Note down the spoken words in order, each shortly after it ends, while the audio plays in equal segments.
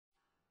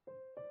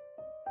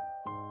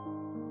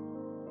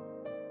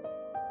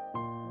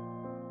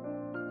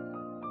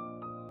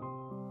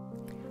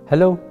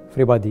Hello,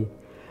 everybody.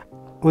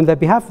 On the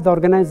behalf of the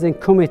organizing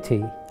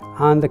committee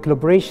and the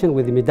collaboration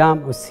with the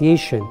Medam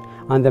Association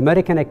and the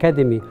American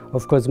Academy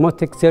of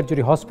Cosmetic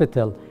Surgery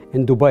Hospital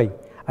in Dubai,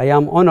 I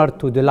am honored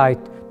to delight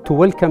to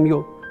welcome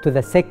you to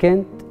the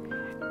second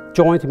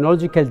Joint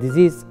Immunological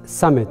Disease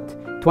Summit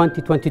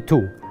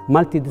 2022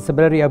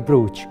 Multidisciplinary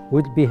Approach,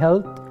 will be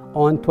held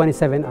on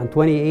 27 and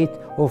 28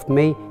 of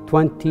May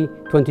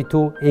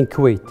 2022 in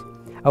Kuwait.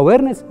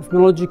 Awareness of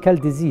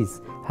immunological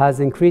disease has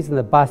increased in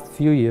the past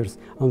few years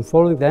and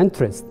following the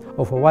interest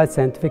of a wide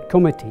scientific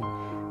committee.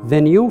 The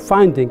new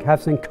finding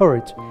has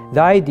encouraged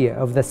the idea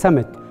of the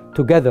summit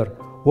to gather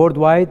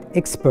worldwide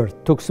experts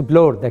to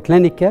explore the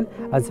clinical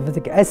and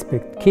scientific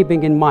aspect,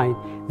 keeping in mind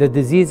the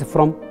disease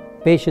from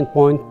patient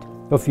point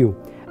of view.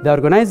 The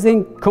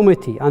organizing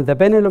committee and the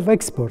panel of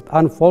experts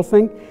are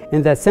involving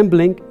in the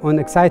assembling an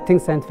exciting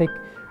scientific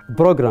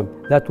program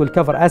that will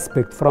cover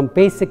aspects from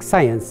basic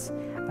science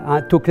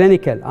to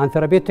clinical and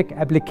therapeutic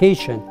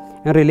application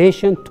in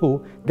relation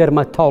to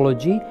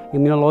dermatology,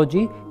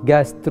 immunology,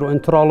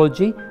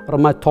 gastroenterology,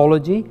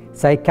 rheumatology,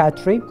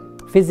 psychiatry,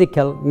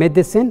 physical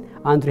medicine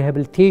and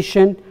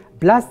rehabilitation,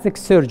 plastic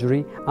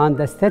surgery and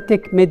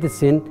aesthetic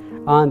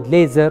medicine, and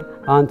laser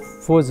and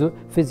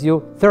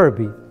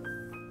physiotherapy.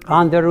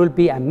 And there will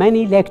be a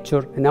many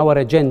lecture in our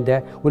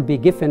agenda will be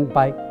given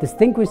by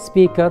distinguished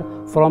speaker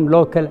from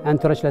local and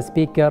international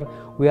speaker.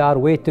 We are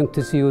waiting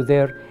to see you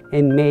there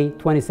in May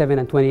 27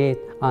 and 28,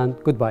 and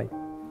goodbye.